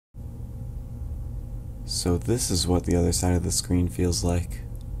So this is what the other side of the screen feels like.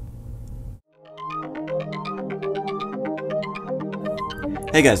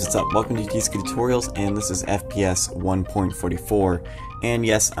 Hey guys, what's up? Welcome to Unity3D Tutorials, and this is FPS 1.44. And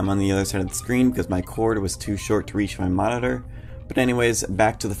yes, I'm on the other side of the screen because my cord was too short to reach my monitor. But anyways,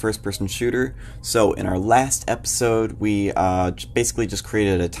 back to the first-person shooter. So in our last episode, we basically just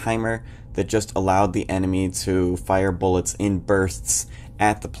created a timer that just allowed the enemy to fire bullets in bursts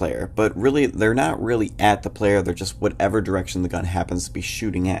at the player. But really, they're not really at the player, they're just whatever direction the gun happens to be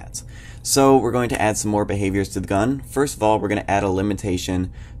shooting at. So we're going to add some more behaviors to the gun. First of all, we're going to add a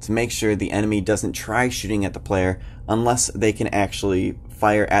limitation to make sure the enemy doesn't try shooting at the player unless they can actually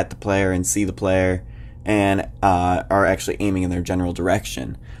fire at the player and see the player and are actually aiming in their general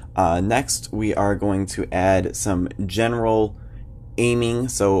direction. Next, we are going to add some general aiming,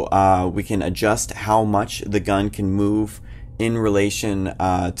 so we can adjust how much the gun can move in relation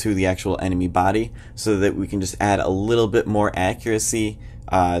to the actual enemy body, so that we can just add a little bit more accuracy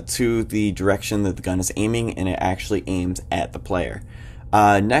to the direction that the gun is aiming, and it actually aims at the player.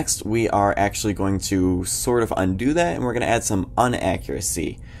 Next, we are actually going to sort of undo that, and we're going to add some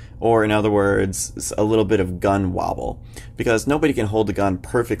unaccuracy, or in other words, a little bit of gun wobble, because nobody can hold the gun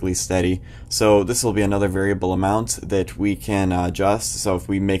perfectly steady. So this will be another variable amount that we can adjust. So if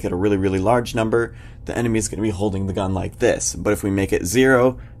we make it a really large number, the enemy is going to be holding the gun like this. But if we make it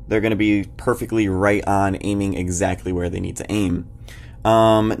 0, they're going to be perfectly right on, aiming exactly where they need to aim.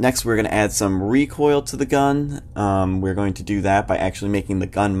 Next, we're going to add some recoil to the gun. We're going to do that by actually making the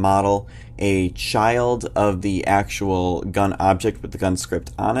gun model a child of the actual gun object with the gun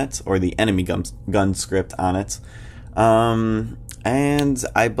script on it, or the enemy gun script on it. And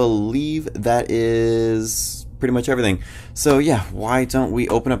I believe that is pretty much everything. So yeah, why don't we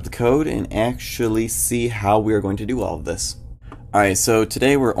open up the code and actually see how we are going to do all of this. Alright, so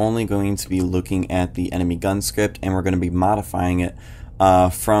today we're only going to be looking at the enemy gun script, and we're going to be modifying it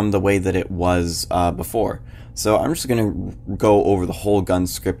from the way that it was before. So I'm just going to go over the whole gun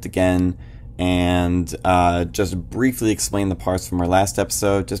script again and just briefly explain the parts from our last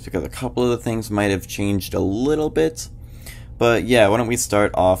episode, just because a couple of the things might have changed a little bit. But yeah, why don't we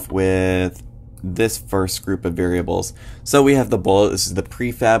start off with this first group of variables. So we have the bullet. This is the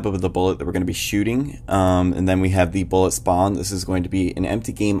prefab of the bullet that we're going to be shooting, and then we have the bullet spawn. This is going to be an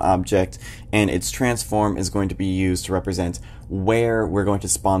empty game object, and its transform is going to be used to represent where we're going to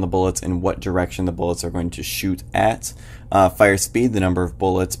spawn the bullets and what direction the bullets are going to shoot at. Fire speed, the number of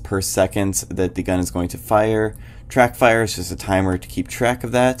bullets per second that the gun is going to fire. Track fire is just a timer to keep track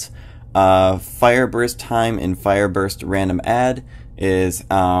of that. Fire burst time and fire burst random add is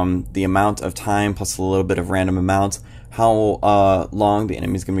the amount of time plus a little bit of random amount, how long the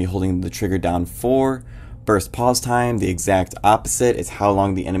enemy is going to be holding the trigger down for. Burst pause time, the exact opposite, is how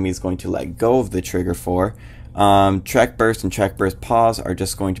long the enemy is going to let go of the trigger for. Track burst and track burst pause are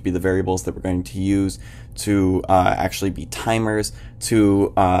just going to be the variables that we're going to use to actually be timers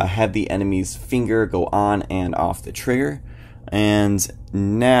to have the enemy's finger go on and off the trigger. And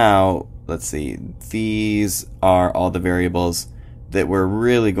now, let's see, these are all the variables that we're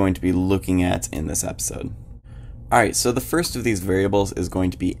really going to be looking at in this episode. Alright, so the first of these variables is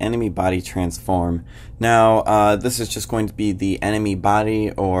going to be enemy body transform. Now, this is just going to be the enemy body,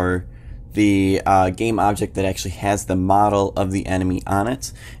 or the game object that actually has the model of the enemy on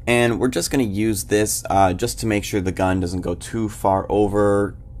it. And we're just going to use this just to make sure the gun doesn't go too far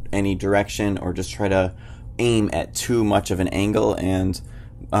over any direction, or just try to aim at too much of an angle, and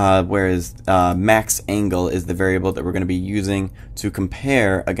whereas max angle is the variable that we're going to be using to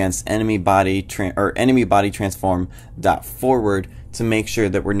compare against enemy body transform dot forward to make sure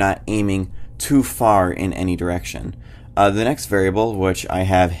that we're not aiming too far in any direction. The next variable, which I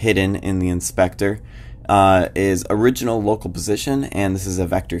have hidden in the inspector, is original local position, and this is a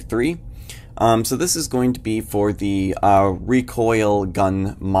vector 3. So this is going to be for the recoil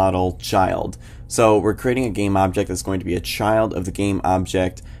gun model child. So we're creating a game object that's going to be a child of the game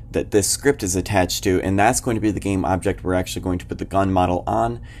object that this script is attached to, and that's going to be the game object we're actually going to put the gun model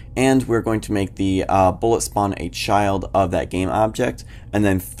on, and we're going to make the bullet spawn a child of that game object. And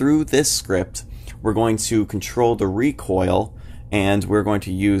then through this script, we're going to control the recoil, and we're going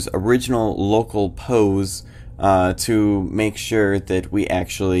to use original local pose to make sure that we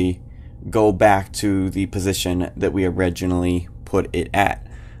actually go back to the position that we originally put it at.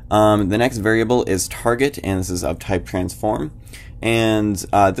 The next variable is target, and this is of type transform, and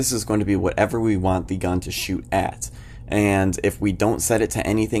this is going to be whatever we want the gun to shoot at. And if we don't set it to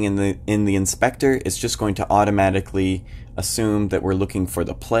anything in the inspector, it's just going to automatically assume that we're looking for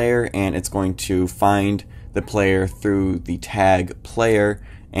the player, and it's going to find the player through the tag player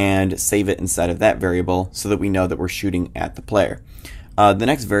and save it inside of that variable so that we know that we're shooting at the player. The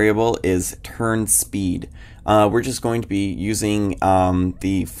next variable is turn speed. We're just going to be using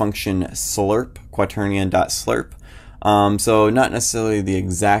the function slurp, quaternion.slurp. So not necessarily the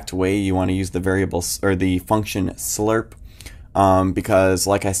exact way you want to use the variable or the function slurp, because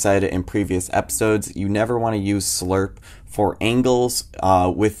like I said in previous episodes, you never want to use slurp for angles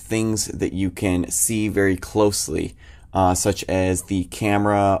with things that you can see very closely, such as the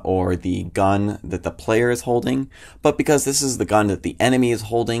camera or the gun that the player is holding. But because this is the gun that the enemy is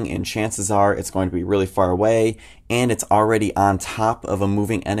holding, and chances are it's going to be really far away and it's already on top of a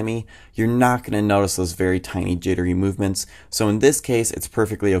moving enemy, you're not going to notice those very tiny jittery movements. So in this case, it's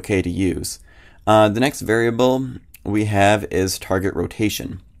perfectly okay to use. The next variable we have is target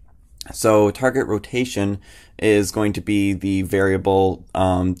rotation. So target rotation is going to be the variable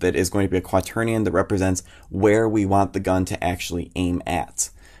that is going to be a quaternion that represents where we want the gun to actually aim at.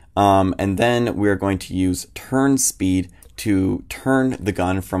 And then we're going to use turn speed to turn the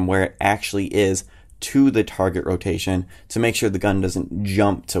gun from where it actually is to the target rotation to make sure the gun doesn't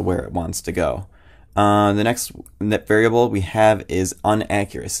jump to where it wants to go. The next variable we have is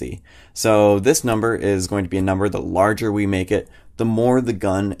unaccuracy. So this number is going to be a number, the larger we make it, the more the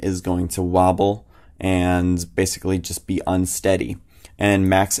gun is going to wobble and basically just be unsteady. And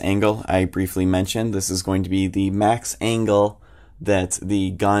max angle, I briefly mentioned, this is going to be the max angle that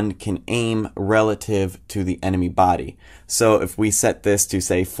the gun can aim relative to the enemy body. So if we set this to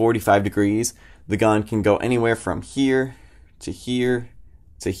say 45 degrees, the gun can go anywhere from here to here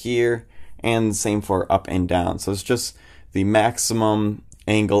to here, and the same for up and down. So it's just the maximum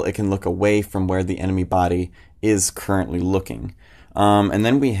angle it can look away from where the enemy body is currently looking. And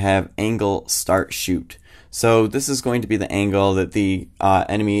then we have angle start shoot. So this is going to be the angle that the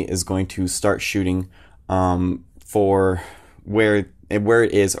enemy is going to start shooting for where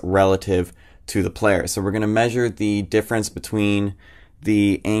it is relative to the player. So we're going to measure the difference between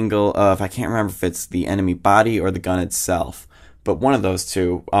the angle of, I can't remember if it's the enemy body or the gun itself, but one of those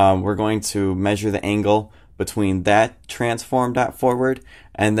two. We're going to measure the angle between that transform dot forward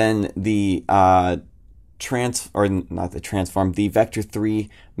and then the the vector 3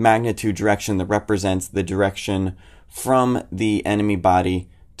 magnitude direction that represents the direction from the enemy body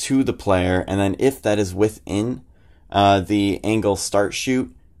to the player. And then if that is within the angle start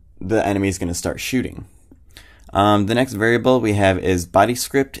shoot, the enemy is going to start shooting. The next variable we have is body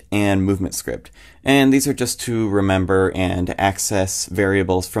script and movement script. And these are just to remember and access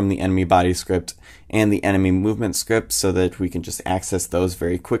variables from the enemy body script and the enemy movement script so that we can just access those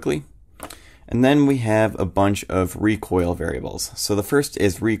very quickly. And then we have a bunch of recoil variables. So the first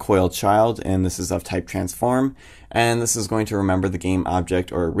is recoil child, and this is of type transform. And this is going to remember the game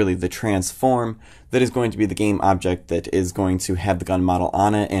object, or really the transform, that is going to be the game object that is going to have the gun model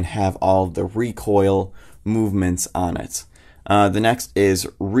on it and have all of the recoil movements on it. The next is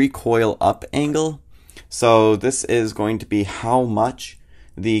recoil up angle. So this is going to be how much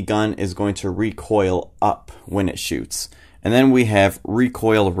the gun is going to recoil up when it shoots. And then we have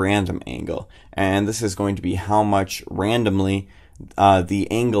recoil random angle, and this is going to be how much randomly the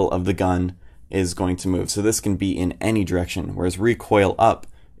angle of the gun is going to move. So this can be in any direction, whereas recoil up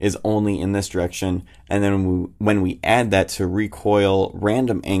is only in this direction. And then when we add that to recoil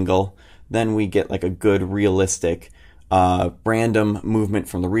random angle, then we get like a good realistic random movement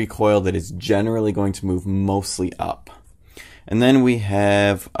from the recoil that is generally going to move mostly up. And then we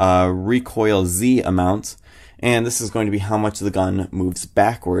have recoil Z amount, and this is going to be how much the gun moves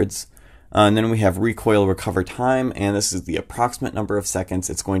backwards. And then we have recoil recover time, and this is the approximate number of seconds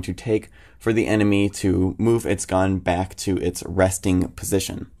it's going to take for the enemy to move its gun back to its resting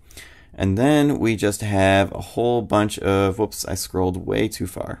position. And then we just have a whole bunch of, whoops, I scrolled way too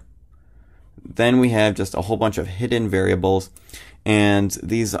far. Then we have just a whole bunch of hidden variables, and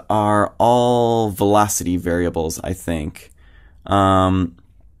these are all velocity variables, I think.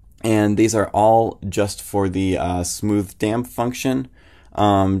 And these are all just for the smooth damp function,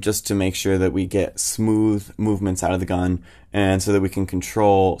 just to make sure that we get smooth movements out of the gun, and so that we can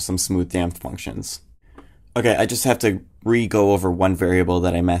control some smooth damp functions. Okay, I just have to re-go over one variable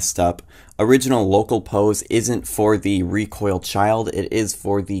that I messed up. Original local pose isn't for the recoil child, it is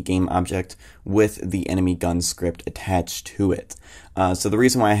for the game object with the enemy gun script attached to it. So the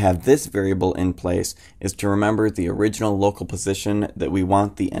reason why I have this variable in place is to remember the original local position that we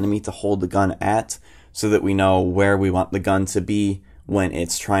want the enemy to hold the gun at, so that we know where we want the gun to be when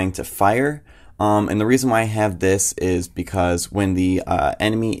it's trying to fire. And the reason why I have this is because when the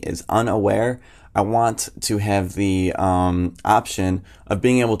enemy is unaware, I want to have the option of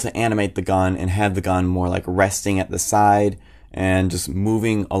being able to animate the gun and have the gun more like resting at the side and just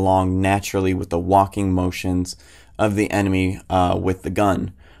moving along naturally with the walking motions of the enemy with the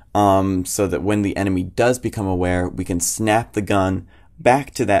gun, so that when the enemy does become aware, we can snap the gun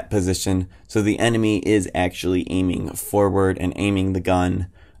back to that position so the enemy is actually aiming forward and aiming the gun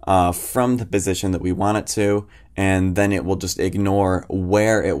from the position that we want it to, and then it will just ignore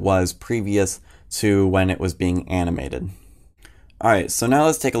where it was previous to when it was being animated. Alright, so now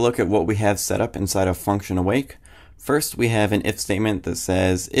let's take a look at what we have set up inside of function awake. First, we have an if statement that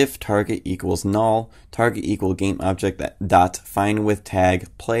says if target equals null, target equal game object dot find with tag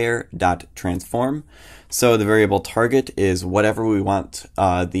player dot transform. So the variable target is whatever we want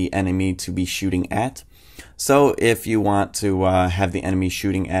the enemy to be shooting at. So if you want to have the enemy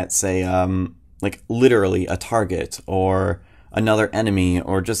shooting at, say, like literally a target or another enemy,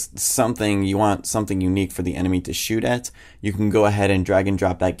 or just something, you want something unique for the enemy to shoot at, you can go ahead and drag and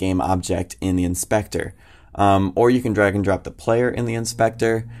drop that game object in the inspector. Or you can drag and drop the player in the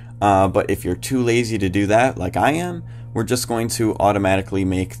inspector, but if you're too lazy to do that, like I am, we're just going to automatically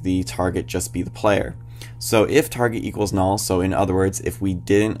make the target just be the player. So if target equals null, so in other words, if we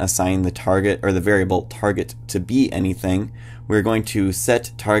didn't assign the target or the variable target to be anything, we're going to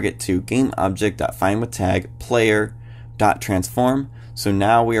set target to GameObject.findWithTag player.transform. So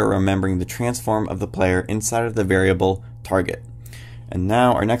now we are remembering the transform of the player inside of the variable target. And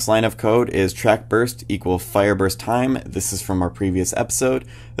now our next line of code is track burst equal fire burst time. This is from our previous episode.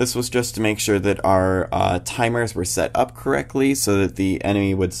 This was just to make sure that our timers were set up correctly so that the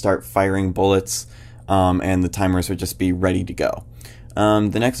enemy would start firing bullets and the timers would just be ready to go.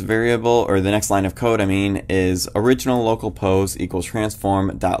 The next variable, or the next line of code, is original local pose equals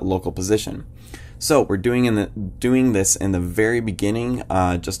transform dot local position. So we're doing this in the very beginning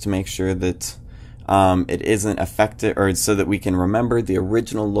just to make sure that it isn't affected, or so that we can remember the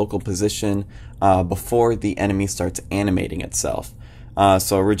original local position before the enemy starts animating itself.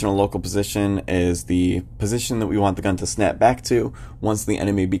 So original local position is the position that we want the gun to snap back to once the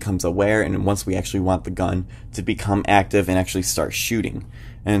enemy becomes aware and once we actually want the gun to become active and actually start shooting.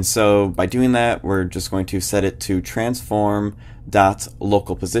 And so by doing that, we're just going to set it to transform dot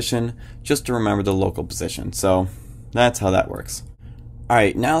local position just to remember the local position. So that's how that works.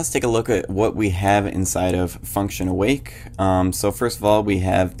 Alright, now let's take a look at what we have inside of function awake. So first of all, we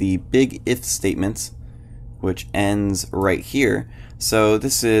have the big if statement, which ends right here. So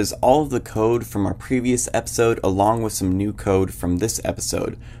this is all of the code from our previous episode along with some new code from this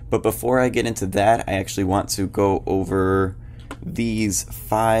episode. But before I get into that, I actually want to go over these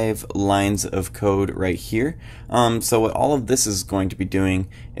 5 lines of code right here. So what all of this is going to be doing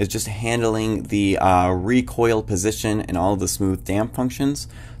is just handling the recoil position and all of the smooth damp functions.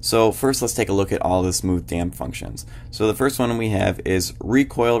 So first let's take a look at all the smooth damp functions. So the first one we have is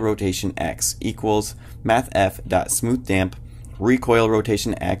recoil rotation x equals mathf.smoothDamp recoil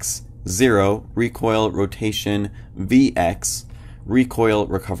rotation x 0 recoil rotation vx recoil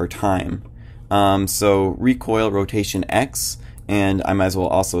recover time. So recoil rotation x, and I might as well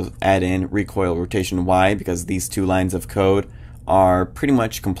also add in recoil rotation y because these 2 lines of code are pretty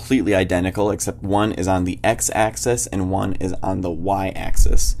much completely identical except one is on the x-axis and one is on the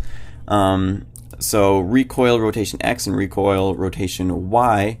y-axis. So recoil rotation x and recoil rotation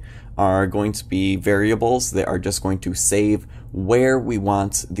y are going to be variables that are just going to save where we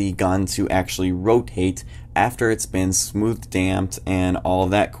want the gun to actually rotate after it's been smooth damped and all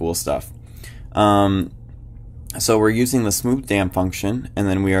of that cool stuff. So we're using the smooth damp function, and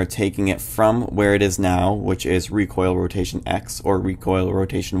then we are taking it from where it is now, which is recoil rotation x or recoil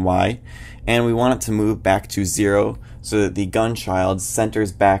rotation y, and we want it to move back to 0 so that the gun child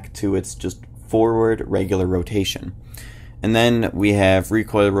centers back to its just forward regular rotation. And then we have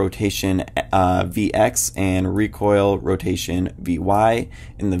recoil rotation Vx and recoil rotation Vy,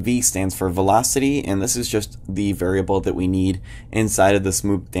 and the V stands for velocity, and this is just the variable that we need inside of the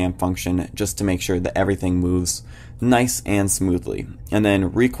smooth damp function just to make sure that everything moves nice and smoothly. And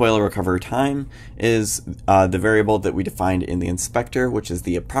then recoil recover time is the variable that we defined in the inspector, which is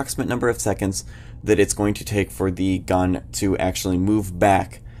the approximate number of seconds that it's going to take for the gun to actually move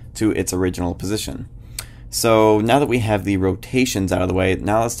back to its original position. So now that we have the rotations out of the way,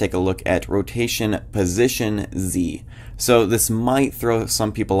 now let's take a look at rotation position Z. So this might throw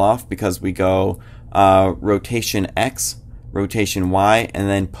some people off because we go rotation X, rotation Y, and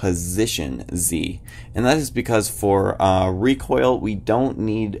then position Z. And that is because for recoil, we don't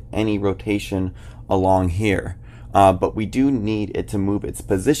need any rotation along here. But we do need it to move its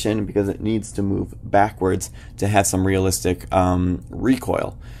position because it needs to move backwards to have some realistic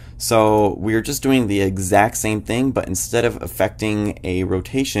recoil. So we're just doing the exact same thing, but instead of affecting a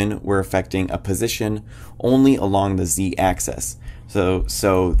rotation, we're affecting a position only along the z-axis.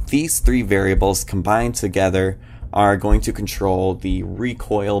 So these three variables combined together are going to control the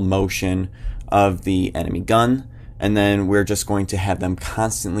recoil motion of the enemy gun, and then we're just going to have them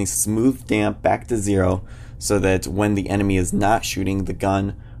constantly smooth damp back to 0 so that when the enemy is not shooting, the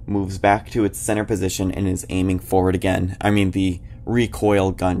gun moves back to its center position and is aiming forward again. I mean the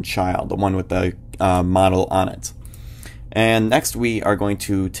recoil gun child, the one with the model on it. And next we are going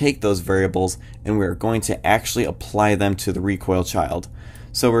to take those variables and we're going to actually apply them to the recoil child.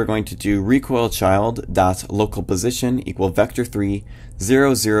 So we're going to do recoil child dot local position equal vector3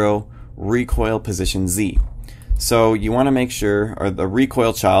 0 0 recoil position z. So you want to make sure, or the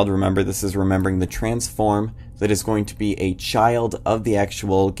recoil child, remember this is remembering the transform that is going to be a child of the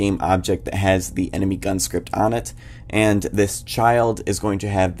actual game object that has the enemy gun script on it, and this child is going to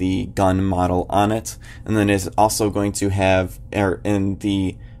have the gun model on it, and then is also going to have, in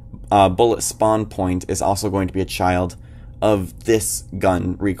the bullet spawn point is also going to be a child of this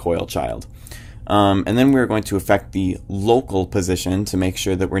gun recoil child. And then we're going to affect the local position to make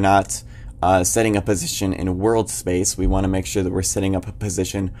sure that we're not setting a position in world space. We want to make sure that we're setting up a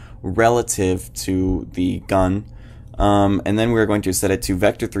position relative to the gun. And then we're going to set it to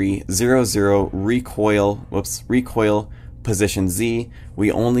vector3 0 0 recoil position z.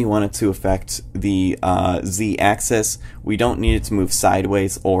 We only want it to affect the z-axis. We don't need it to move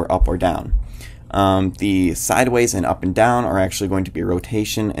sideways or up or down. The sideways and up and down are actually going to be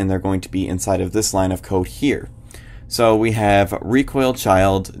rotation, and they're going to be inside of this line of code here. So we have recoil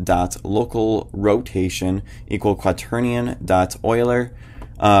child dot local rotation equal quaternion dot Euler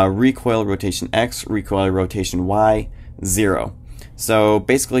recoil rotation x recoil rotation y 0. So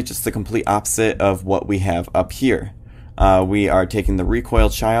basically just the complete opposite of what we have up here. We are taking the recoil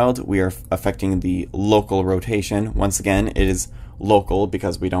child, we are affecting the local rotation. Once again, it is local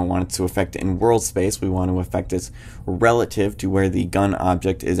because we don't want it to affect it in world space. We want to affect it relative to where the gun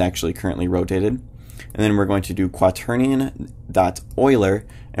object is actually currently rotated. And then we're going to do quaternion dot Euler,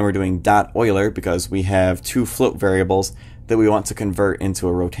 and we're doing dot Euler because we have two float variables that we want to convert into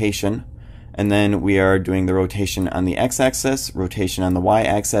a rotation. And then we are doing the rotation on the x-axis, rotation on the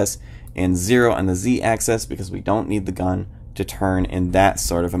y-axis, and 0 on the z-axis because we don't need the gun to turn in that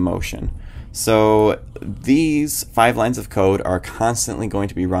sort of a motion. So these 5 lines of code are constantly going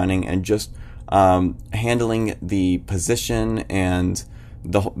to be running and just handling the position and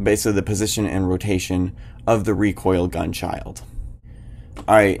basically the position and rotation of the recoil gun child.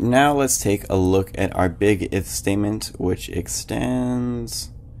 Alright, now let's take a look at our big if statement, which extends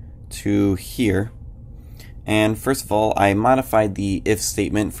to here. And first of all, I modified the if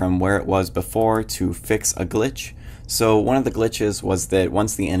statement from where it was before to fix a glitch. So one of the glitches was that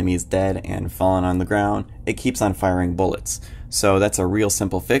once the enemy is dead and fallen on the ground, it keeps on firing bullets. So that's a real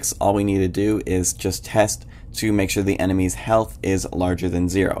simple fix. All we need to do is just test to make sure the enemy's health is larger than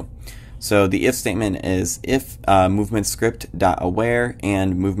 0. So the if statement is if movement script.aware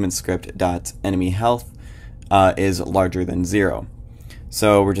and movement script.enemy health is larger than 0.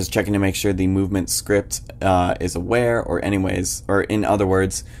 So we're just checking to make sure the movement script is aware, or in other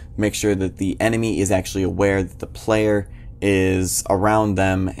words, make sure that the enemy is actually aware that the player is around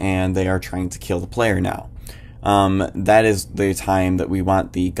them and they are trying to kill the player now. That is the time that we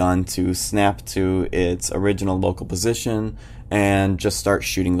want the gun to snap to its original local position and just start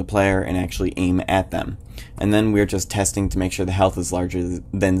shooting the player and actually aim at them. And then we're just testing to make sure the health is larger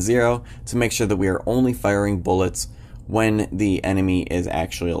than 0 to make sure that we are only firing bullets when the enemy is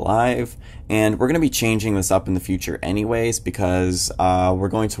actually alive. And we're going to be changing this up in the future anyways because we're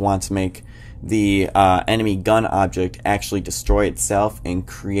going to want to make the enemy gun object actually destroy itself and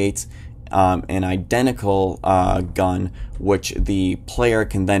create an identical gun which the player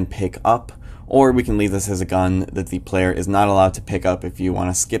can then pick up, or we can leave this as a gun that the player is not allowed to pick up if you want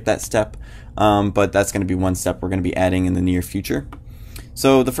to skip that step, but that's going to be one step we're going to be adding in the near future.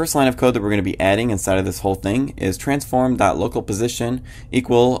 So the first line of code that we're going to be adding inside of this whole thing is transform.localPosition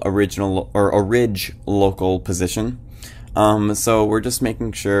equal original or orig local position. So we're just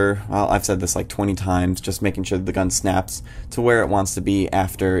making sure, well, I've said this like 20 times, just making sure that the gun snaps to where it wants to be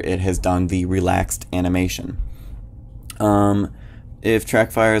after it has done the relaxed animation. If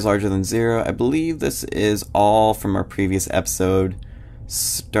track fire is larger than 0, I believe this is all from our previous episode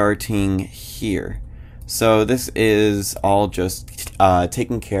starting here. So this is all just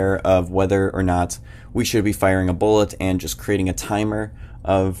taking care of whether or not we should be firing a bullet and just creating a timer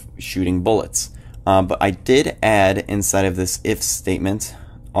of shooting bullets. But I did add inside of this if statement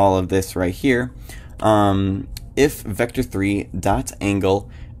all of this right here. If vector3 dot angle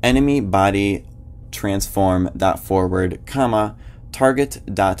enemy body transform dot forward, comma, target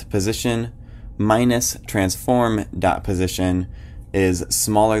dot position minus transform dot position is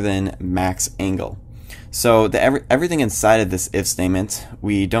smaller than max angle. So everything inside of this if statement,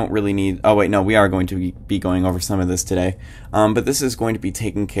 we don't really need, oh wait, no, we are going to be going over some of this today, but this is going to be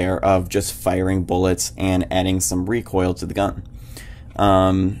taking care of just firing bullets and adding some recoil to the gun.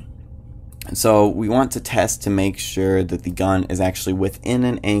 So we want to test to make sure that the gun is actually within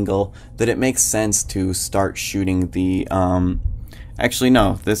an angle that it makes sense to start shooting the, actually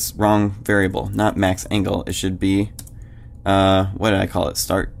no, this wrong variable, not max angle, it should be, what did I call it,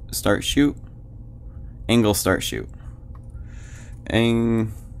 start shoot? Angle start shoot. Angle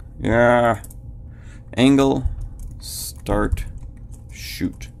start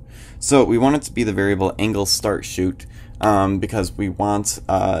shoot. So we want it to be the variable angle start shoot because we want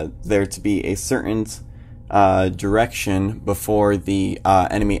there to be a certain direction before the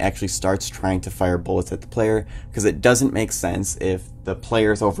enemy actually starts trying to fire bullets at the player, because it doesn't make sense if the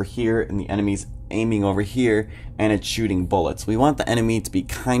player's over here and the enemy's aiming over here and it's shooting bullets. We want the enemy to be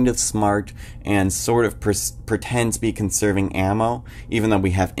kind of smart and sort of pretend to be conserving ammo, even though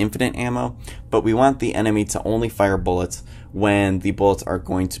we have infinite ammo, but we want the enemy to only fire bullets when the bullets are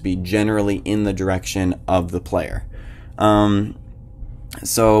going to be generally in the direction of the player.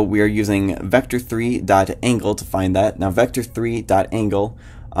 So we are using vector3.angle to find that. Now vector3.angle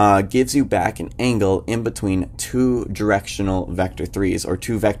gives you back an angle in between two directional vector 3's, or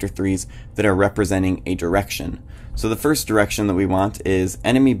two vector 3's that are representing a direction. So the first direction that we want is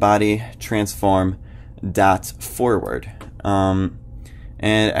enemy body transform dot forward. And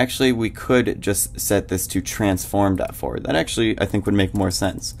actually we could just set this to transform dot forward. That actually I think would make more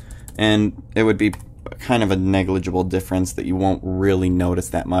sense. And it would be kind of a negligible difference that you won't really notice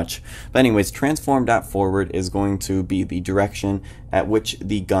that much. But anyways, transform dot forward is going to be the direction at which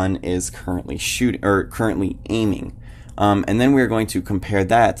the gun is currently shooting, or currently aiming. And then we're going to compare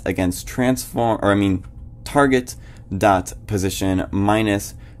that against target dot position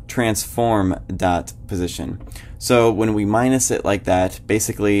minus transform dot position. So when we minus it like that,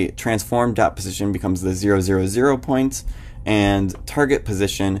 basically transform dot position becomes the 0, 0, 0 point, and target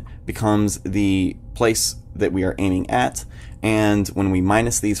position becomes the place that we are aiming at. And when we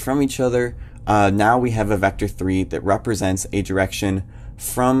minus these from each other, now we have a vector 3 that represents a direction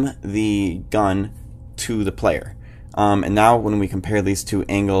from the gun to the player. And now when we compare these two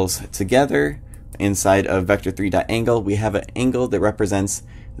angles together inside of vector3.angle, we have an angle that represents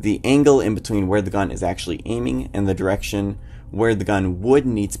the angle in between where the gun is actually aiming and the direction where the gun would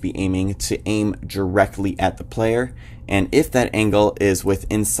need to be aiming to aim directly at the player. And if that angle is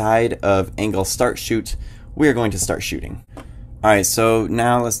inside of angle start shoot, we are going to start shooting. Alright, so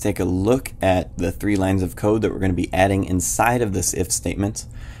now let's take a look at the 3 lines of code that we're going to be adding inside of this if statement.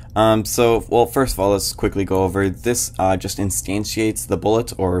 Well, first of all, let's quickly go over this. Just instantiates the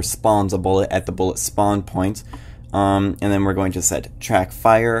bullet, or spawns a bullet at the bullet spawn point. And then we're going to set track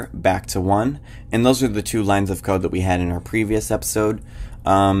fire back to 1. And those are the 2 lines of code that we had in our previous episode.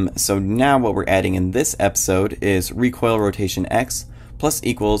 So now what we're adding in this episode is recoil rotation x plus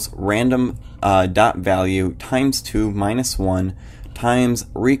equals random dot value times 2 minus 1 times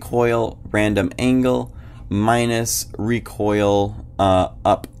recoil random angle minus recoil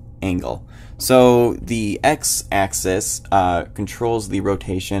up angle. So the x-axis controls the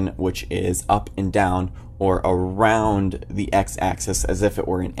rotation, which is up and down, or around the x-axis as if it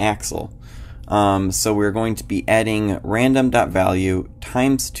were an axle. So we're going to be adding random.value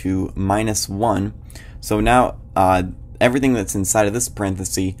times 2 minus 1. So now everything that's inside of this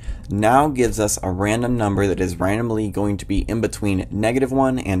parenthesis now gives us a random number that is randomly going to be in between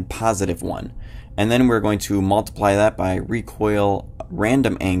 -1 and +1. And then we're going to multiply that by recoil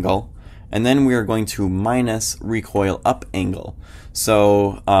random angle, and then we are going to minus recoil up angle.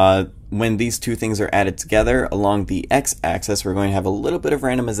 So when these two things are added together along the x-axis, we're going to have a little bit of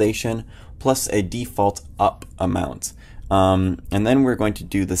randomization plus a default up amount. And then we're going to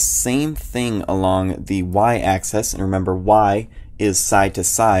do the same thing along the y-axis, and remember y is side to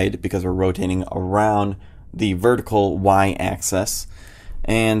side because we're rotating around the vertical y-axis.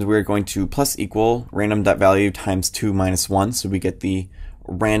 And we're going to plus equal random.value times 2 minus 1, so we get the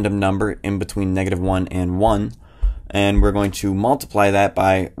random number in between -1 and 1. And we're going to multiply that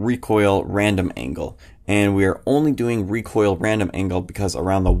by recoil random angle. And we are only doing recoil random angle because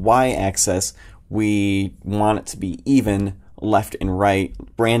around the y-axis we want it to be even left and right,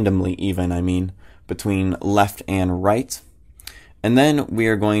 randomly even, I mean, between left and right. And then we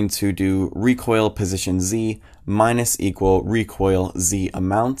are going to do recoil position z minus equal recoil z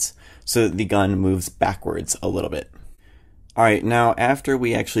amount, so that the gun moves backwards a little bit. Alright, now after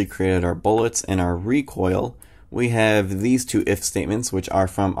we actually created our bullets and our recoil, we have these two if statements, which are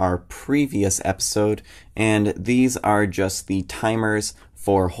from our previous episode, and these are just the timers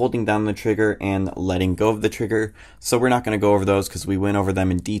for holding down the trigger and letting go of the trigger. So we're not going to go over those because we went over them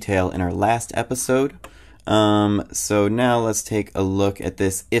in detail in our last episode. So now let's take a look at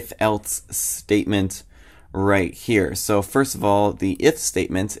this if-else statement right here. So first of all, the if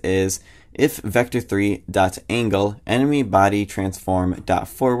statement is if vector3.angle enemy body transform dot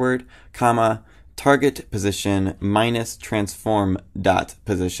forward, comma, target position minus transform dot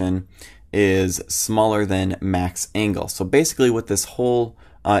position is smaller than max angle. So basically what this whole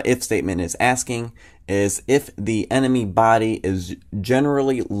if statement is asking is if the enemy body is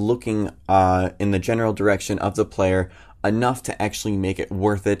generally looking in the general direction of the player enough to actually make it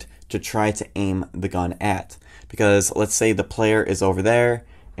worth it to try to aim the gun at. Because let's say the player is over there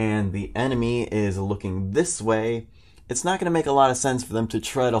and the enemy is looking this way, it's not going to make a lot of sense for them to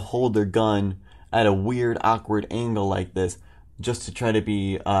try to hold their gun at a weird, awkward angle like this just to try to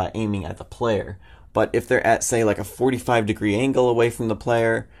be aiming at the player. But if they're at, say, like a 45-degree angle away from the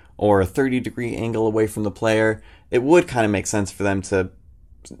player or a 30-degree angle away from the player, it would kind of make sense for them to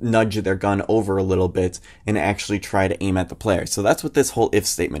nudge their gun over a little bit and actually try to aim at the player. So that's what this whole if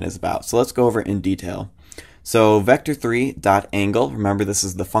statement is about. So let's go over it in detail. So vector3.angle, remember this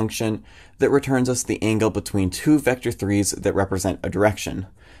is the function that returns us the angle between two vector 3's that represent a direction.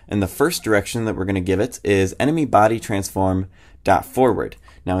 And the first direction that we're going to give it is enemy body transform dot forward.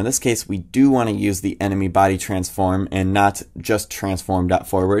 Now in this case we do want to use the enemy body transform and not just transform dot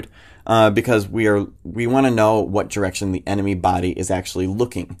forward because we want to know what direction the enemy body is actually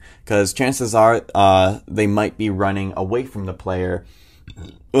looking, because chances are they might be running away from the player.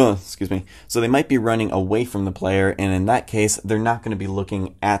 Excuse me. So they might be running away from the player, and in that case they're not going to be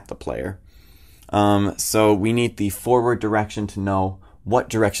looking at the player. So we need the forward direction to know what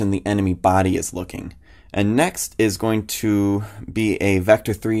direction the enemy body is looking. And next is going to be a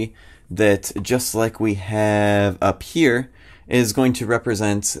vector 3 that, just like we have up here, is going to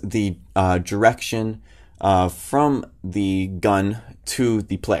represent the direction from the gun to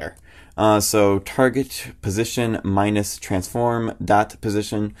the player. So target position minus transform dot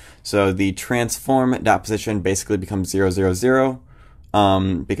position. So the transform dot position basically becomes 0, 0, 0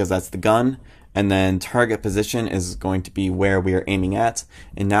 because that's the gun. And then target position is going to be where we are aiming at.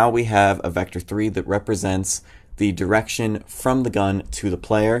 And now we have a vector 3 that represents the direction from the gun to the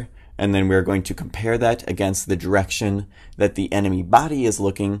player. And then we're going to compare that against the direction that the enemy body is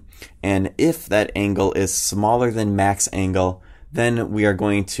looking. And if that angle is smaller than max angle, then we are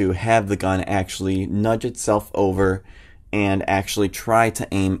going to have the gun actually nudge itself over and actually try to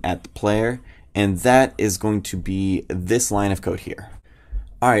aim at the player. And that is going to be this line of code here.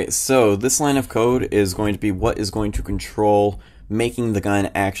 Alright, so this line of code is going to be what is going to control making the gun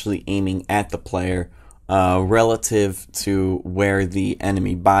actually aiming at the player relative to where the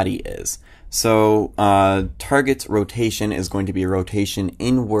enemy body is. So target rotation is going to be rotation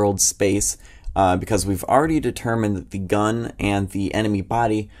in world space because we've already determined that the gun and the enemy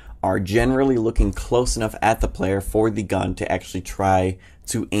body are generally looking close enough at the player for the gun to actually try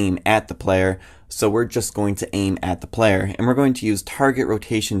to aim at the player. So we're just going to aim at the player, and we're going to use target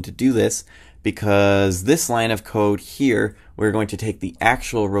rotation to do this, because this line of code here, we're going to take the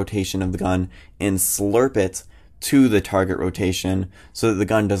actual rotation of the gun and slurp it to the target rotation so that the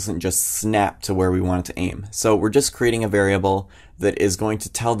gun doesn't just snap to where we want it to aim. So we're just creating a variable that is going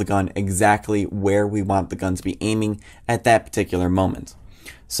to tell the gun exactly where we want the gun to be aiming at that particular moment.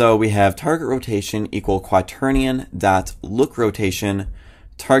 So we have target rotation equal quaternion dot look rotation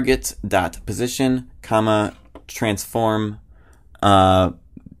target dot position comma transform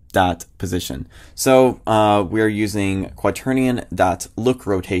dot position. So we are using quaternion dot look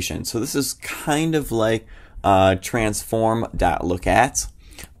rotation. So this is kind of like transform dot look at,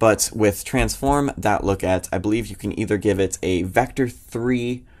 but with transform dot look at, I believe you can either give it a vector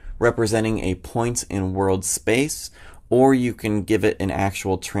 3 representing a point in world space, or you can give it an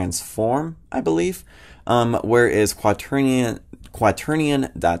actual transform, I believe. Whereas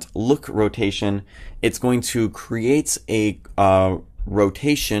quaternion.look rotation, it's going to create a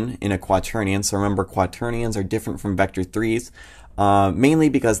rotation in a quaternion. So remember, quaternions are different from vector 3s, mainly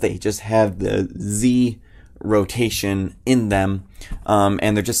because they just have the Z rotation in them,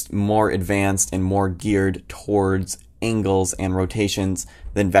 and they're just more advanced and more geared towards angles and rotations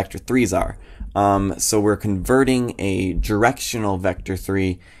than vector 3s are. So we're converting a directional vector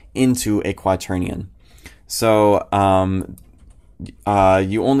 3 into a quaternion. So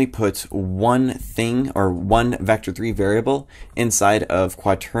you only put one thing or one vector3 variable inside of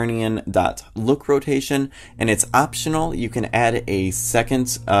quaternion.lookRotation, and it's optional. You can add a second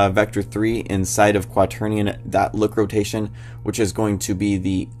vector3 inside of quaternion.lookRotation, which is going to be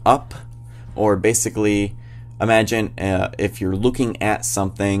the up, or basically imagine if you're looking at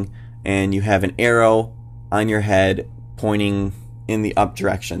something and you have an arrow on your head pointing in the up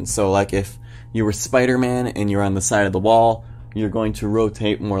direction. So like if you were Spider-Man and you're on the side of the wall, you're going to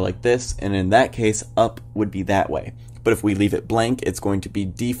rotate more like this, and in that case, up would be that way. But if we leave it blank, it's going to be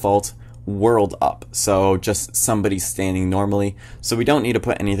default world up, so just somebody standing normally. So we don't need to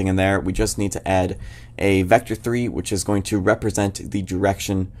put anything in there, we just need to add a vector3, which is going to represent the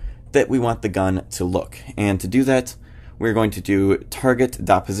direction that we want the gun to look. And to do that, we're going to do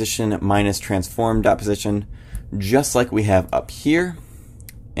target.position minus transform.position, just like we have up here,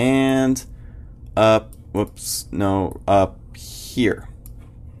 and up here.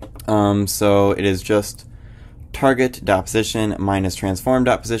 So it is just target.position minus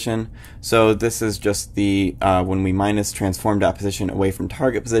transform.position. So this is just the when we minus transform.position away from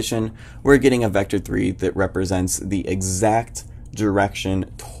target position, we're getting a vector3 that represents the exact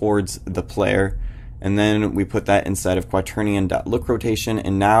direction towards the player. And then we put that inside of quaternion.lookRotation,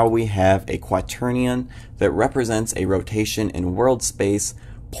 and now we have a quaternion that represents a rotation in world space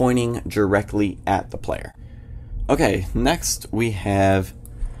pointing directly at the player. Okay, next we have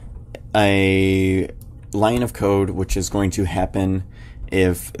a line of code which is going to happen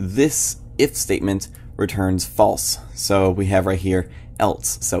if this if statement returns false. So we have right here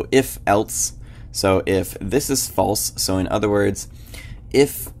else. So if else, so if this is false, so in other words,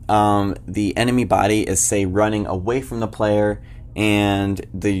 if the enemy body is, say, running away from the player, and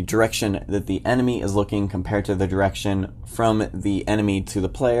the direction that the enemy is looking compared to the direction from the enemy to the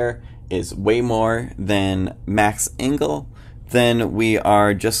player is way more than max angle, then we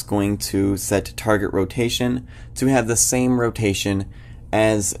are just going to set target rotation to have the same rotation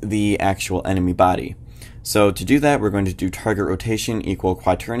as the actual enemy body. So to do that, we're going to do target rotation equal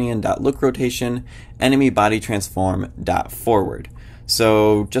quaternion.lookRotation enemy body transform dot forward.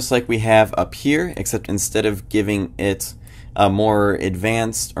 So just like we have up here, except instead of giving it a more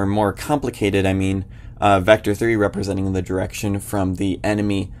advanced or more complicated, vector3 representing the direction from the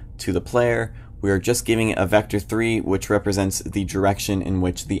enemy to the player, we are just giving it a vector3 which represents the direction in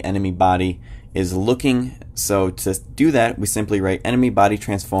which the enemy body is looking. So to do that, we simply write enemy body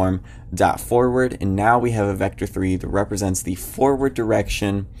transform dot forward, and now we have a vector3 that represents the forward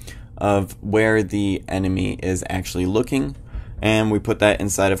direction of where the enemy is actually looking. And we put that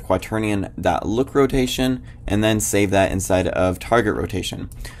inside of quaternion.lookRotation, and then save that inside of target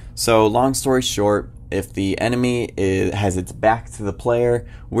rotation. So long story short, if the enemy has its back to the player,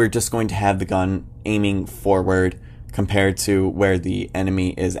 we're just going to have the gun aiming forward compared to where the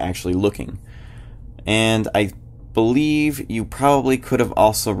enemy is actually looking. And I believe you probably could have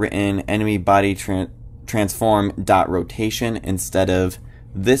also written enemy body transform dot rotation instead of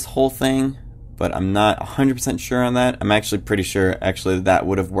this whole thing, but I'm not 100% sure on that. I'm actually pretty sure that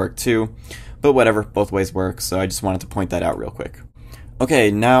would have worked too, but whatever, both ways work, so I just wanted to point that out real quick. Okay,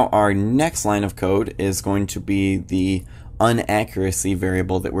 now our next line of code is going to be the unaccuracy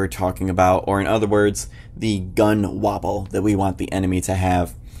variable that we're talking about, or in other words, the gun wobble that we want the enemy to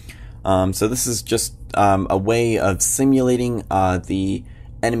have. So this is just a way of simulating the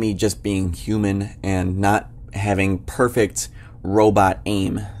enemy just being human and not having perfect robot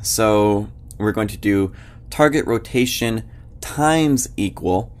aim. So we're going to do target rotation times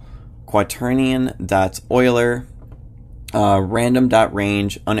equal quaternion.Euler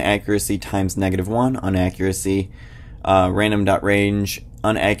random.range unaccuracy times -1 unaccuracy random.range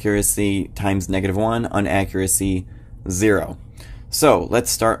unaccuracy times -1 unaccuracy 0. So let's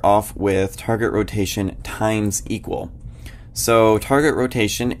start off with target rotation times equal. So target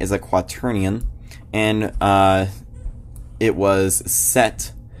rotation is a quaternion, and it was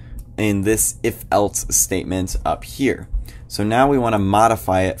set in this if-else statement up here. So now we want to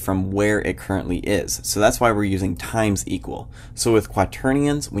modify it from where it currently is. So that's why we're using times equal. So with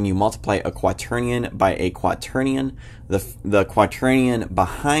quaternions, when you multiply a quaternion by a quaternion, the quaternion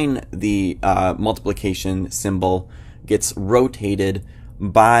behind the multiplication symbol gets rotated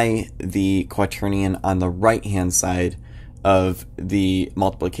by the quaternion on the right hand side of the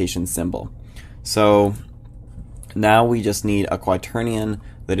multiplication symbol. So now we just need a quaternion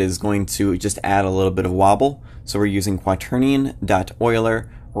that is going to just add a little bit of wobble. So we're using quaternion.Euler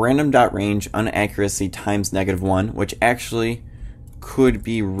random.range unaccuracy times -1, which actually could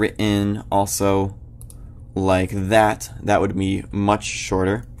be written also like that. That would be much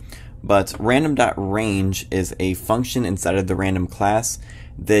shorter. but random.range is a function inside of the random class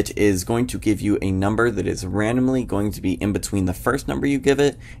that is going to give you a number that is randomly going to be in between the first number you give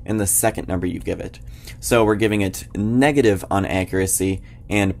it and the second number you give it. So we're giving it negative unaccuracy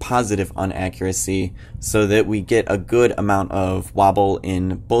and positive unaccuracy so that we get a good amount of wobble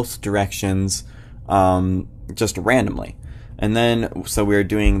in both directions just randomly. And then, so we're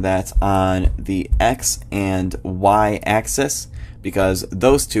doing that on the X and Y axis because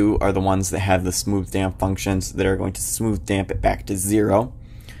those two are the ones that have the smooth damp functions that are going to smooth damp it back to 0.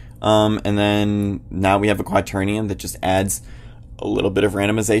 And then now we have a quaternion that just adds a little bit of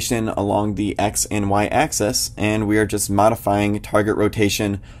randomization along the X and Y axis, and we are just modifying target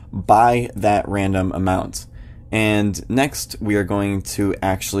rotation by that random amount. And next we are going to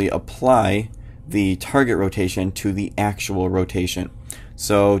actually apply the target rotation to the actual rotation.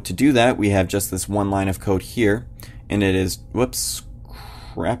 So to do that, we have just this one line of code here, and it is, whoops,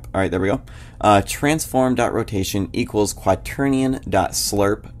 crap, alright, there we go. Transform.rotation equals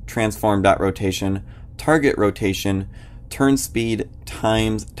quaternion.slurp transform.rotation target rotation turn speed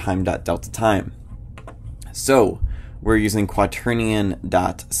times time.delta time. So we're using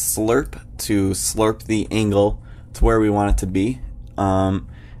quaternion.slurp to slurp the angle to where we want it to be.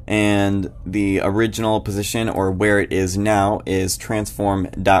 And the original position, or where it is now, is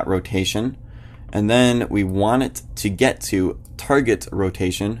transform.rotation. And then we want it to get to target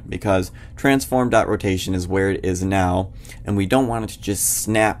rotation because transform.rotation is where it is now, and we don't want it to just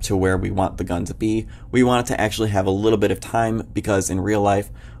snap to where we want the gun to be. We want it to actually have a little bit of time because in real life,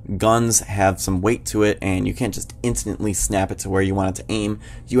 guns have some weight to it, and you can't just instantly snap it to where you want it to aim.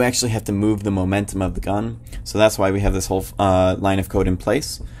 You actually have to move the momentum of the gun. So that's why we have this whole line of code in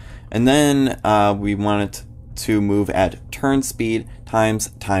place. And then we want it to move at turn speed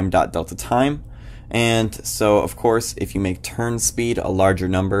times time.delta time. And so, of course, if you make turn speed a larger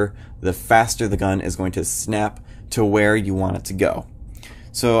number, the faster the gun is going to snap to where you want it to go.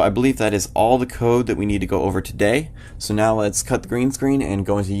 So I believe that is all the code that we need to go over today. So now let's cut the green screen and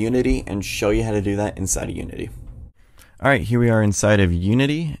go into Unity and show you how to do that inside of Unity. Alright, here we are inside of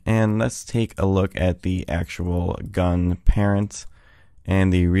Unity, and let's take a look at the actual gun parent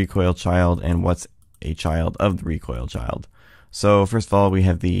and the recoil child and what's a child of the recoil child. So first of all, we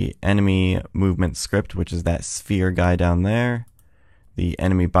have the enemy movement script, which is that sphere guy down there. The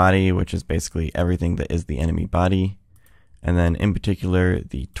enemy body, which is basically everything that is the enemy body. And then in particular,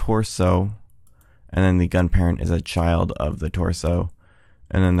 the torso. And then the gun parent is a child of the torso.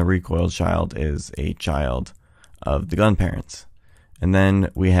 And then the recoil child is a child of the gun parent. And then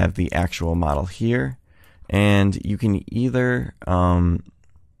we have the actual model here. And you can either, well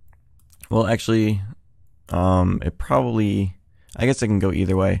actually, it probably, I guess it can go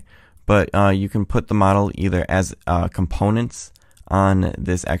either way, but you can put the model either as components on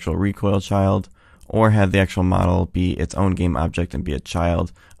this actual recoil child, or have the actual model be its own game object and be a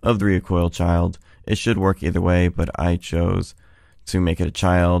child of the recoil child. It should work either way, but I chose to make it a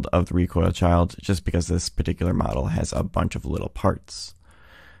child of the recoil child just because this particular model has a bunch of little parts.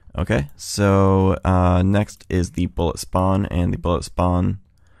 Okay, so next is the bullet spawn, and the bullet spawn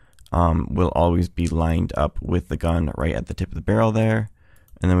will always be lined up with the gun right at the tip of the barrel there.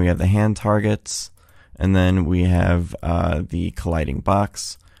 And then we have the hand targets, and then we have the colliding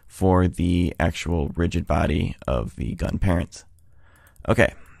box for the actual rigid body of the gun parent.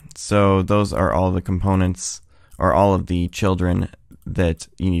 Okay, so those are all the components, or all of the children that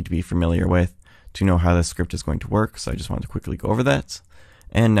you need to be familiar with to know how the script is going to work. So I just wanted to quickly go over that.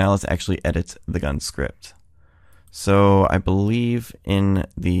 And now let's actually edit the gun script. So I believe in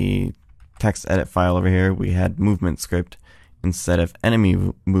the text edit file over here, we had movement script instead of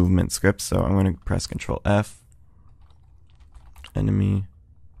enemy movement script. So I'm going to press Control F. Enemy.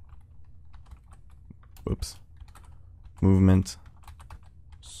 Whoops. Movement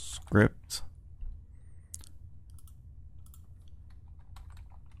script.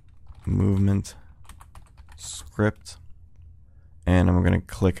 Movement script. And I'm going to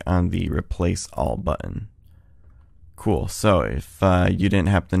click on the Replace All button. Cool. So if you didn't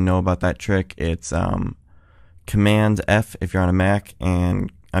happen to know about that trick, it's Command F if you're on a Mac,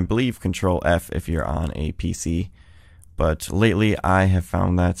 and I believe Control F if you're on a PC. But lately I have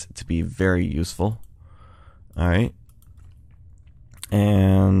found that to be very useful. Alright.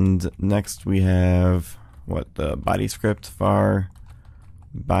 And next we have the body script, var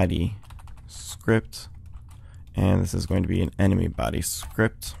body script. And this is going to be an enemy body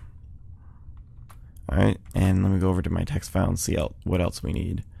script. Alright, and let me go over to my text file and see what else we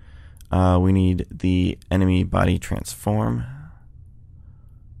need. We need the enemy body transform.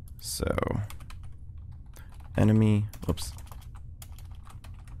 So, enemy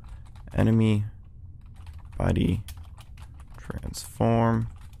enemy body form.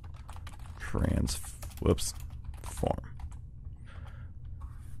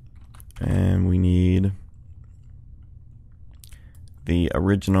 And we need the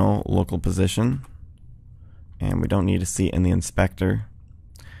original local position, and we don't need to see it in the inspector.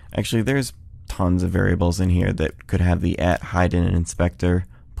 Actually, there's tons of variables in here that could have the @hide in an inspector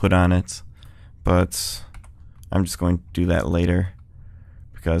put on it, but I'm just going to do that later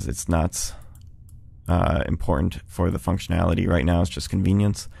because it's not important for the functionality right now. It's just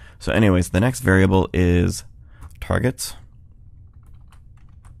convenience. So anyways, the next variable is target,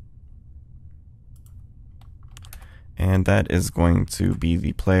 and that is going to be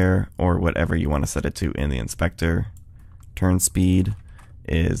the player or whatever you want to set it to in the inspector. Turn speed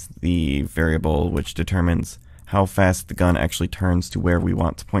is the variable which determines how fast the gun actually turns to where we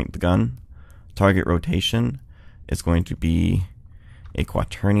want to point the gun. Target rotation is going to be a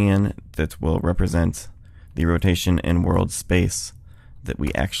quaternion that will represent the rotation in world space that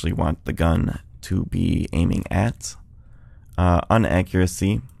we actually want the gun to be aiming at.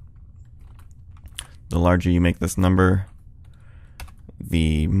 Unaccuracy, the larger you make this number,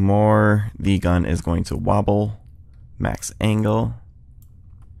 the more the gun is going to wobble. Max angle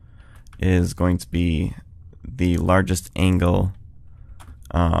is going to be the largest angle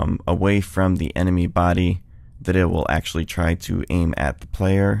away from the enemy body that it will actually try to aim at the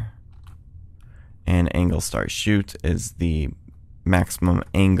player. And angle start shoot is the maximum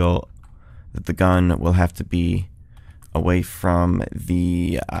angle that the gun will have to be away from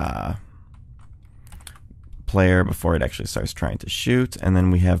the player before it actually starts trying to shoot. And then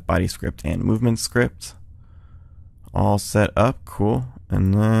we have body script and movement script all set up. Cool.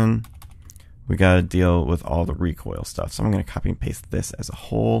 And then we got to deal with all the recoil stuff. So I'm going to copy and paste this as a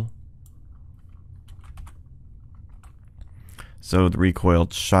whole. So the recoil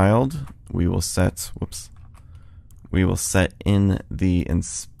child, we will set in the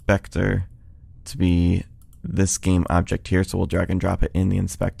inspector to be this game object here. So we'll drag and drop it in the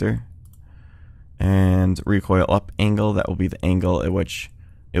inspector. And recoil up angle, that will be the angle at which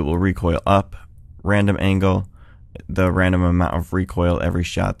it will recoil up. Random angle, the random amount of recoil every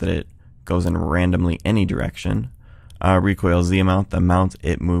shot that it goes in randomly any direction. Recoil Z amount, the amount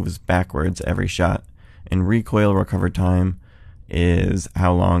it moves backwards every shot. And recoil recover time is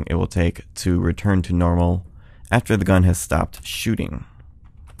how long it will take to return to normal after the gun has stopped shooting.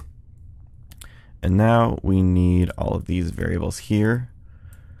 And now we need all of these variables here,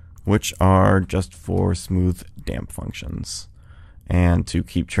 which are just for smooth damp functions and to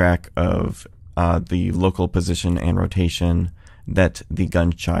keep track of the local position and rotation that the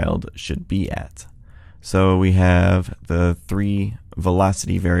gun child should be at. So we have the 3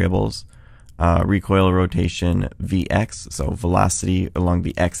 velocity variables, recoil rotation Vx, so velocity along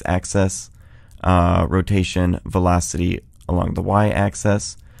the x-axis, rotation velocity along the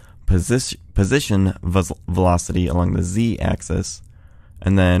y-axis, position velocity along the z-axis,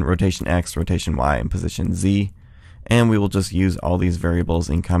 and then rotation x, rotation y, and position z. And we will just use all these variables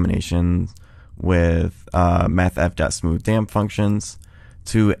in combination with mathf.smoothDamp functions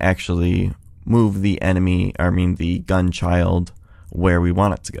to actually move the the gun child where we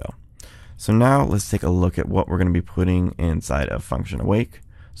want it to go. So now let's take a look at what we're going to be putting inside of function awake.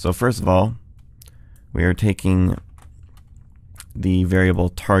 So first of all, we are taking the variable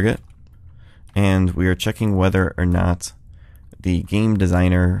target and we are checking whether or not the game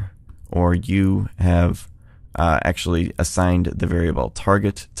designer or you have actually assigned the variable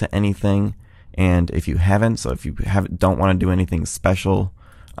target to anything. And if you haven't, so if you don't want to do anything special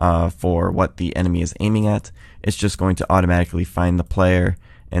for what the enemy is aiming at, it's just going to automatically find the player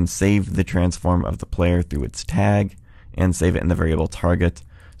and save the transform of the player through its tag and save it in the variable target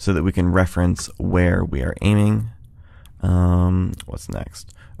so that we can reference where we are aiming. What's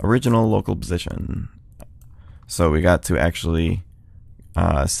next? Original local position. So we got to actually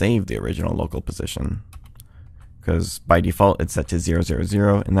save the original local position, because by default it's set to 0, 0,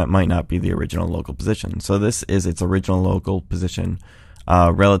 0, and that might not be the original local position. So this is its original local position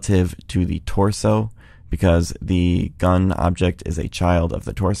relative to the torso, because the gun object is a child of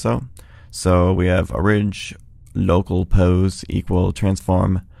the torso. So we have orig local pose equal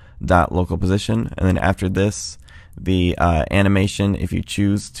transform dot local position, and then after this, the animation, if you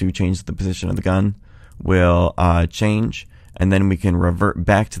choose to change the position of the gun, will change, and then we can revert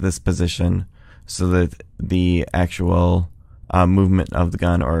back to this position so that the actual movement of the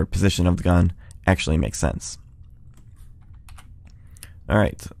gun or position of the gun actually makes sense.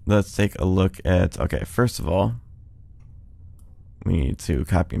 Alright, let's take a look at, okay, first of all, we need to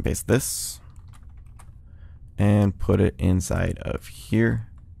copy and paste this and put it inside of here.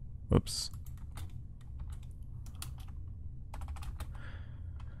 Whoops.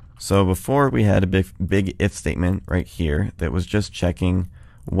 So before we had a big if statement right here that was just checking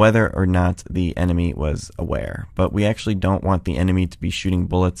whether or not the enemy was aware. But we actually don't want the enemy to be shooting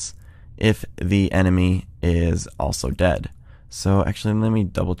bullets if the enemy is also dead. So actually let me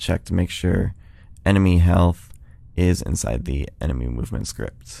double check to make sure enemy health is inside the enemy movement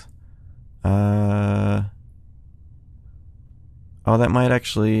script. Oh, that might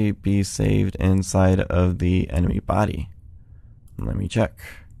actually be saved inside of the enemy body. Let me check.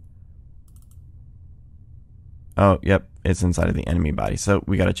 Oh, yep, it's inside of the enemy body. So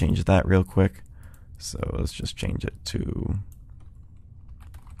we got to change that real quick. So let's just change it to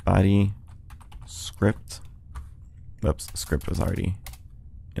body script. Whoops, script was already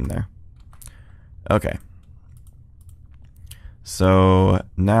in there. Okay. So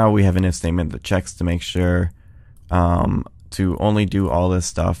now we have an if statement that checks to make sure to only do all this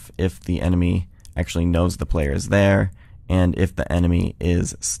stuff if the enemy actually knows the player is there and if the enemy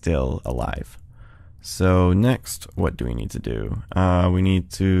is still alive. So next, what do we need to do? We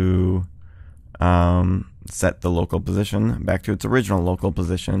need to set the local position back to its original local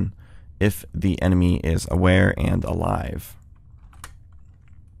position if the enemy is aware and alive.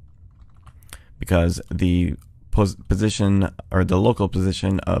 Because the position or the local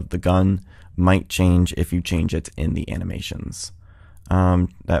position of the gun might change if you change it in the animations.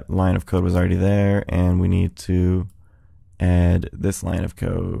 That line of code was already there, and we need to add this line of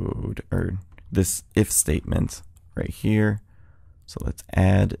code, or this if statement right here. So let's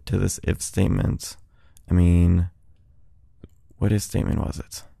add to this if statement. I mean, what if statement was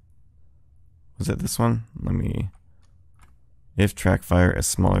it? Was it this one? Let me, if track fire is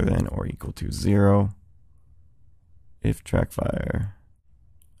smaller than or equal to 0. If track fire,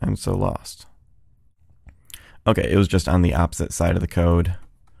 I'm so lost. Okay, it was just on the opposite side of the code.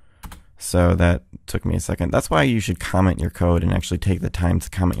 So that took me a second. That's why you should comment your code and actually take the time to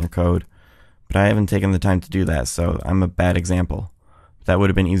comment your code. But I haven't taken the time to do that, so I'm a bad example. That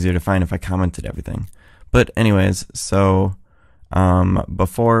would have been easier to find if I commented everything. But anyways, so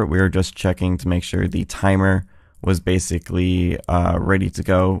before we were just checking to make sure the timer was basically ready to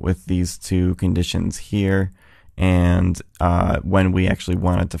go with these two conditions here, and when we actually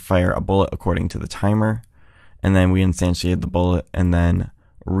wanted to fire a bullet according to the timer, and then we instantiated the bullet and then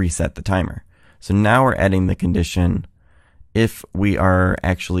reset the timer. So now we're adding the condition if we are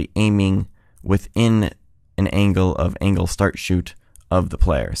actually aiming within an angle of angle start shoot of the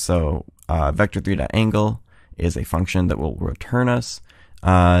player. So vector3.angle is a function that will return us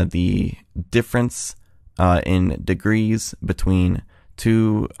the difference in degrees between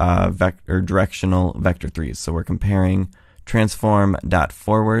two directional vector 3's. So we're comparing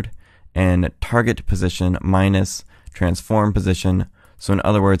transform.forward and target position minus transform position. So in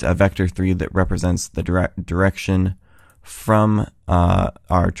other words, a vector 3 that represents the direction from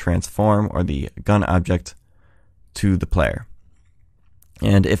our transform or the gun object to the player.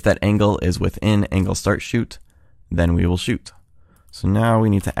 And if that angle is within angle start shoot, then we will shoot. So now we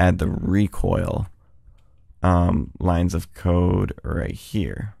need to add the recoil lines of code right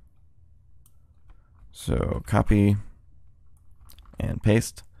here. So copy and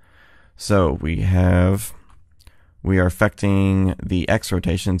paste. So we are affecting the X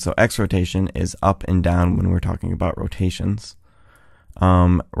rotation. So X rotation is up and down when we're talking about rotations.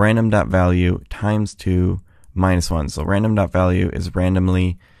 Random.value times 2 minus 1. So random.value is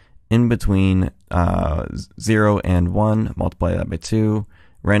randomly in between 0 and 1, multiply that by 2.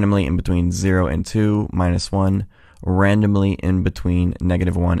 Randomly in between 0 and 2, minus 1. Randomly in between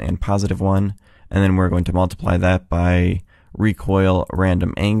 -1 and +1. And then we're going to multiply that by recoil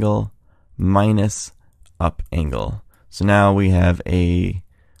random angle minus up angle. So now we have a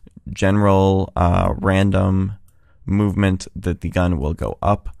general random movement that the gun will go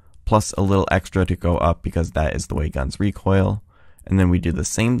up, plus a little extra to go up because that is the way guns recoil. And then we do the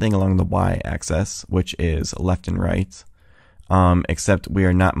same thing along the y-axis, which is left and right, except we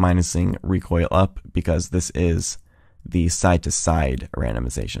are not minusing recoil up because this is the side-to-side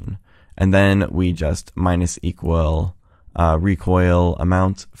randomization. And then we just minus equal recoil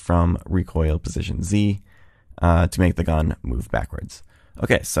amount from recoil position Z to make the gun move backwards.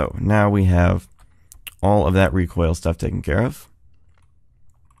 Okay, so now we have all of that recoil stuff taken care of.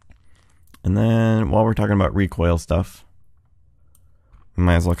 And then while we're talking about recoil stuff, we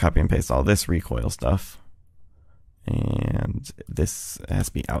might as well copy and paste all this recoil stuff. And this has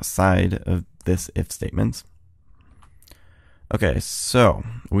to be outside of this if statement. Okay, so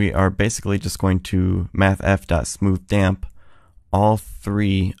we are basically just going to mathf.smoothDamp all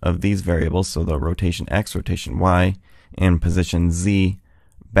three of these variables, so the rotation X, rotation Y, and position Z,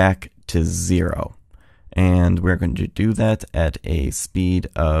 back to 0. And we're going to do that at a speed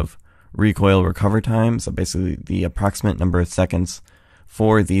of recoil recover time, so basically the approximate number of seconds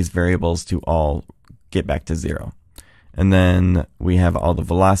for these variables to all get back to 0. And then we have all the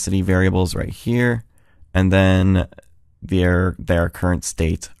velocity variables right here, and then their current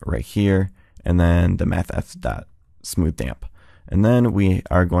state right here, and then the mathf.smoothDamp. And then we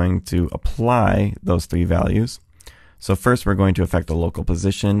are going to apply those 3 values. So first we're going to affect the local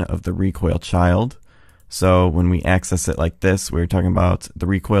position of the recoil child. So when we access it like this, we're talking about the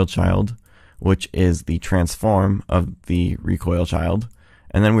recoil child, which is the transform of the recoil child.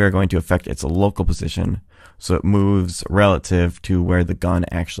 And then we are going to affect its local position, so it moves relative to where the gun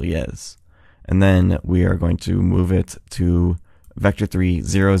actually is. And then we are going to move it to vector3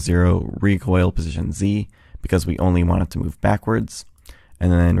 0 0 recoil position Z, because we only want it to move backwards.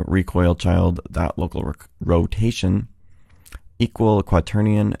 And then recoil child dot local rotation equal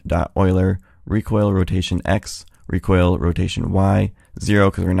quaternion dot Euler recoil rotation X, recoil rotation Y, 0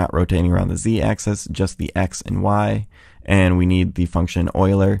 because we're not rotating around the Z axis, just the X and Y. And we need the function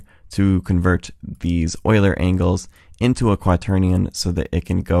Euler to convert these Euler angles into a quaternion so that it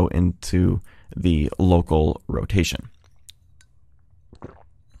can go into the local rotation.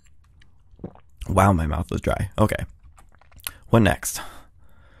 Wow, my mouth was dry. Okay. What next?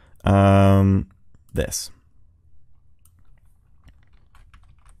 This.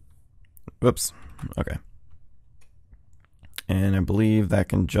 Whoops. Okay. And I believe that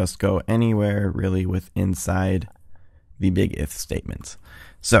can just go anywhere really with inside the big if statement.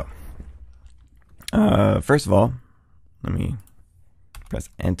 So, first of all, let me press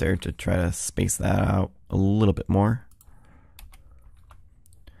enter to try to space that out a little bit more.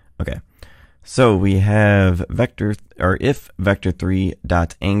 Okay. So we have vector or if vector3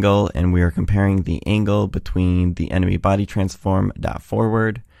 dot angle, and we are comparing the angle between the enemy body transform dot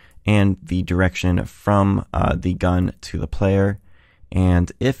forward and the direction from the gun to the player.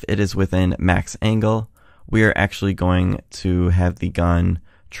 And if it is within max angle, we are actually going to have the gun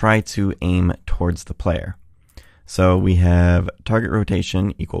try to aim towards the player. So we have target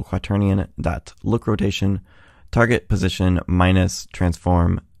rotation equal quaternion dot look rotation, target position minus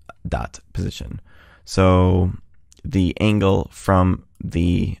transform dot position. So the angle from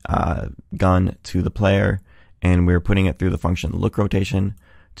the gun to the player, and we're putting it through the function look rotation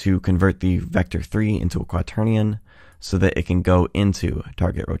to convert the vector3 into a quaternion so that it can go into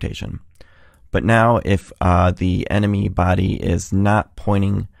target rotation. But now if the enemy body is not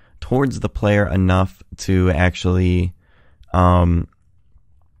pointing towards the player enough to actually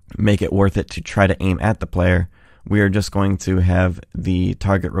make it worth it to try to aim at the player, we are just going to have the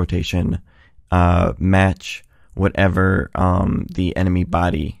target rotation match whatever the enemy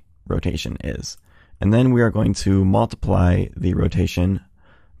body rotation is. And then we are going to multiply the rotation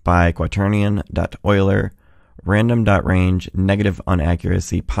by quaternion.Euler, random.range, negative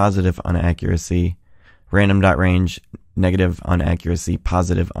unaccuracy, positive unaccuracy, random.range, negative unaccuracy,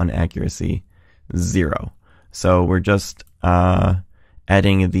 positive unaccuracy, 0. So we're just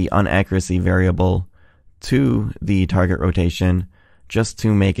adding the unaccuracy variable to the target rotation just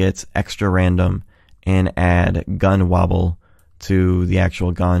to make it extra random and add gun wobble to the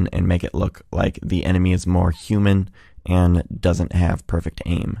actual gun and make it look like the enemy is more human and doesn't have perfect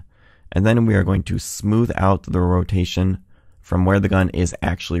aim. And then we are going to smooth out the rotation from where the gun is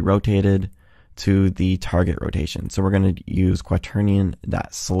actually rotated to the target rotation. So we're going to use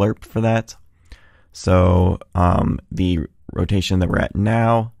quaternion.slurp for that. So the rotation that we're at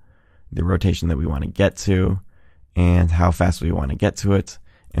now, the rotation that we want to get to, and how fast we want to get to it,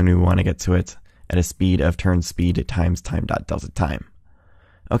 and we want to get to it at a speed of turn speed times time.delta time.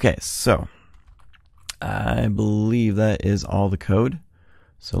 Okay, so I believe that is all the code.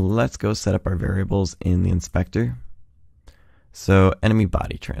 So let's go set up our variables in the inspector. So enemy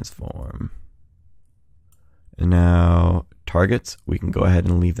body transform. And now targets, we can go ahead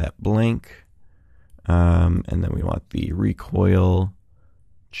and leave that blank. And then we want the recoil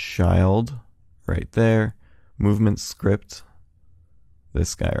child right there. Movement script,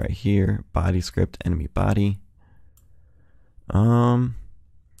 this guy right here. Body script, enemy body. And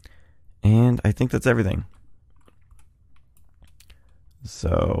I think that's everything.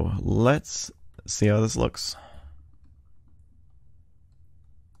 So let's see how this looks.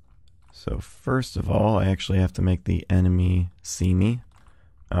 So first of all, I actually have to make the enemy see me.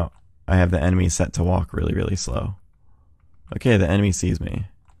 Oh, I have the enemy set to walk really, really slow. Okay, the enemy sees me.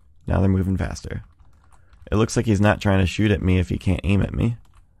 Now they're moving faster. It looks like he's not trying to shoot at me if he can't aim at me.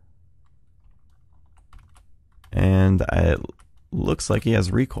 And it looks like he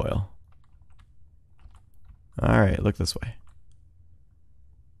has recoil. Alright, look this way.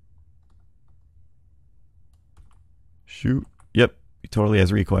 Shoot. Yep, he totally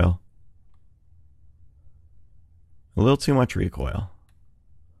has recoil. A little too much recoil.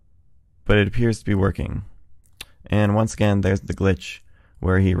 But it appears to be working. And once again, there's the glitch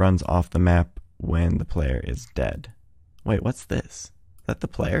where he runs off the map when the player is dead. Wait, what's this? Is that the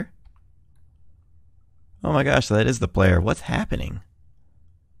player? Oh my gosh, that is the player. What's happening?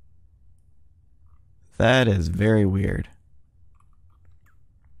 That is very weird.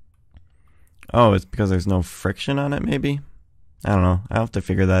 Oh, it's because there's no friction on it, maybe? I don't know. I'll have to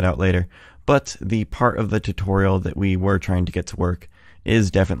figure that out later. But the part of the tutorial that we were trying to get to work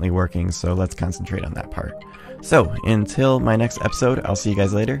is definitely working, so let's concentrate on that part. So, until my next episode, I'll see you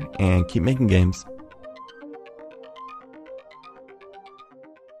guys later, and keep making games.